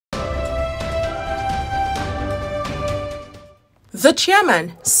The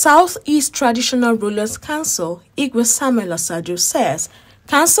chairman, Southeast Traditional Rulers Council, Igwe Samuel Asadu, says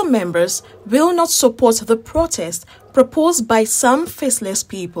council members will not support the protest proposed by some faceless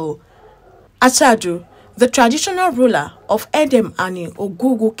people. Asadu, the traditional ruler of Edem Ani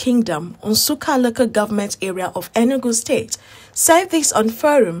Ogugu Kingdom, Nsukka local government area of Enugu State, said this on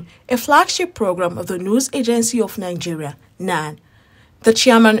Forum, a flagship program of the news agency of Nigeria, NAN. The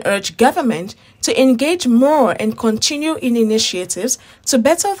chairman urged government to engage more and continue in initiatives to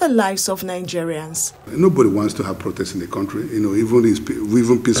better the lives of Nigerians. Nobody wants to have protests in the country,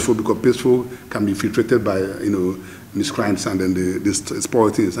 even peaceful, because peaceful can be filtrated by, miscreants and then the spoil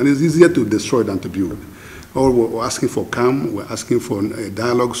things. And it's easier to destroy than to build. Or we're asking for calm, we're asking for a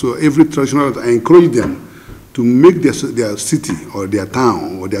dialogue. So every traditional, I encourage them to make their city or their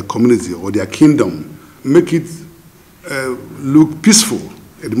town or their community or their kingdom, make it look peaceful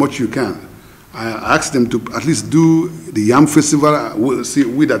as much you can. I asked them to at least do the Yam Festival.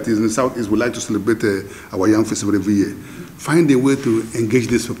 We that is in the Southeast would like to celebrate our Yam Festival every year. Find a way to engage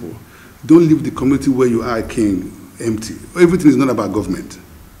these people. Don't leave the community where you are a king empty. Everything is not about government.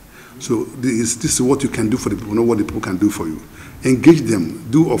 So this is what you can do for the people, not what the people can do for you. Engage them.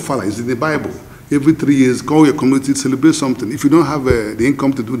 Do ofala. It's in the Bible. Every 3 years, call your community, celebrate something. If you don't have the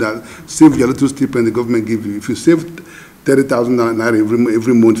income to do that, save your little stipend the government gives you. If you save 30,000 naira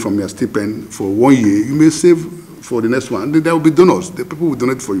every month from your stipend for 1 year, you may save for the next one. There will be donors. The people will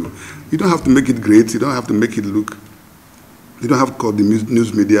donate for you. You don't have to make it great. You don't have to make it look. You don't have to call the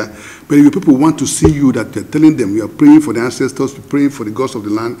news media. But if people want to see you, that you're telling them you are praying for the ancestors, you're praying for the gods of the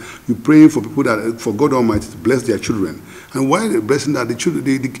land, you're praying for people that, for God Almighty to bless their children. And while they're blessing that, the children,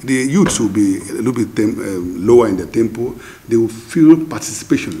 the youths will be a little bit lower in the tempo. They will feel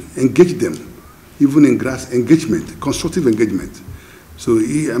participation. Engage them, even in grass engagement, constructive engagement. So,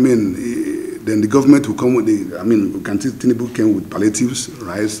 then the government will come with we can see Tinubu came with palliatives,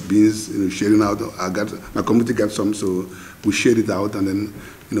 rice, beans, sharing out. My community got some, so we shared it out. And then,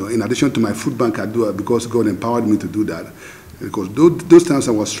 in addition to my food bank, I do it because God empowered me to do that. Because those times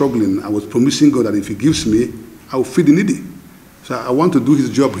I was struggling, I was promising God that if He gives me, I will feed the needy. So I want to do His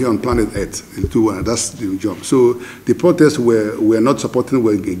job here on planet Earth. That's the job. So the protests we're not supporting,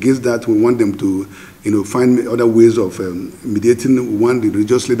 we're against that. We want them to, find other ways of mediating. We want the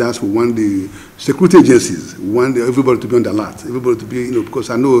religious leaders, we want the security agencies, we want everybody to be on the alert. Everybody to be, because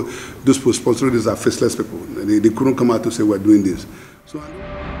I know those sponsoring these are faceless people. They couldn't come out to say we're doing this. So.